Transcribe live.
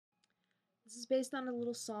This is based on a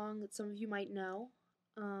little song that some of you might know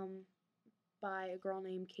um, by a girl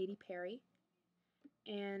named Katy Perry.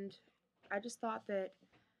 And I just thought that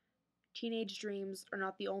teenage dreams are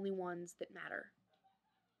not the only ones that matter.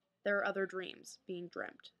 There are other dreams being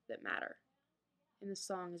dreamt that matter. And this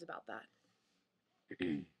song is about that.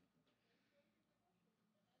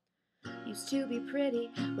 Used to be pretty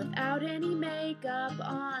without any makeup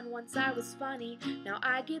on. Once I was funny, now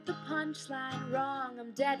I get the punchline wrong.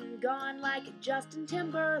 I'm dead and gone like a Justin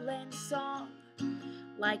Timberlake song.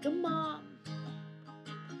 Like a mom.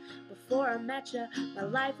 Before I met ya, my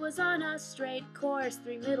life was on a straight course.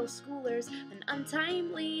 3 middle schoolers, an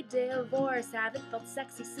untimely divorce. Haven't felt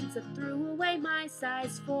sexy since I threw away my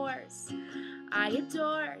size 4s. I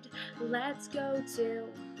adored, let's go to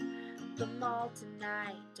the mall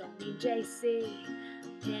tonight. Don't need JC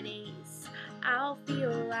Penney's. I'll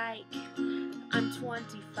feel like I'm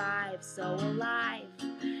 25, so alive.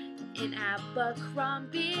 In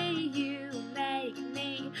Abercrombie, you make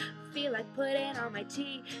me feel like putting on my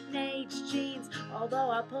teenage jeans.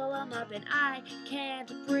 Although I pull them up and I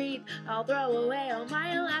can't breathe, I'll throw away all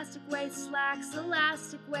my elastic waist slacks.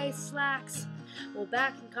 Well,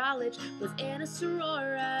 back in college, was in a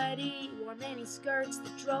sorority, wore mini skirts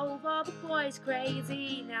that drove all the boys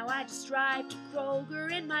crazy. Now I just drive to Kroger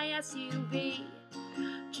in my SUV.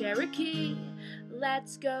 Cherokee,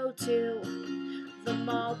 let's go to the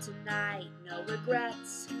mall tonight. No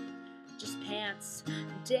regrets, just pants,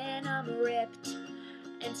 denim ripped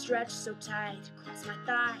and stretched so tight across my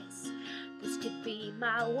thighs. This could be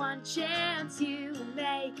my one chance. You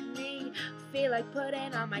make me feel like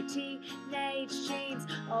putting on my teenage jeans.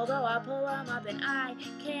 Although I pull them up and I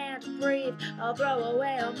can't breathe, I'll throw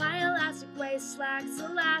away all my elastic waist slacks.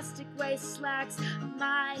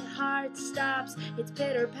 My heart stops, it's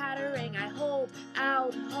pitter-pattering. I hold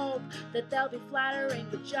out hope that they'll be flattering,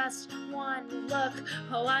 but just one look,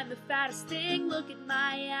 oh, I'm the fattest thing. Look at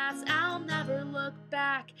my ass, I'll never look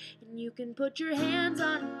back. And you can put your hands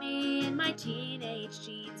on me in my teenage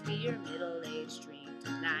jeans, be your middle-aged dream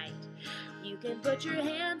tonight. You can put your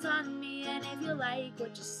hands on me, and if you like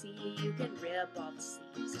what you see, you can rip all the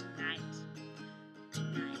seams tonight.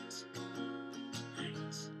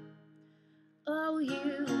 Oh,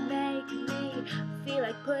 you make me feel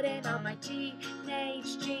like putting on my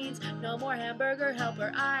teenage jeans. No more hamburger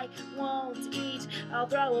helper, I won't eat. I'll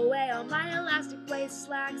throw away all my elastic waist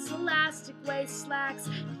slacks.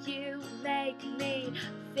 You make me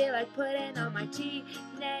feel like putting on my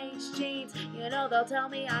teenage jeans. You know they'll tell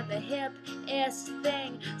me I'm the hippest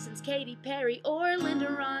thing since Katy Perry or Linda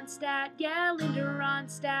Ronstadt. Yeah, Linda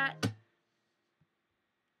Ronstadt.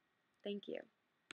 Thank you.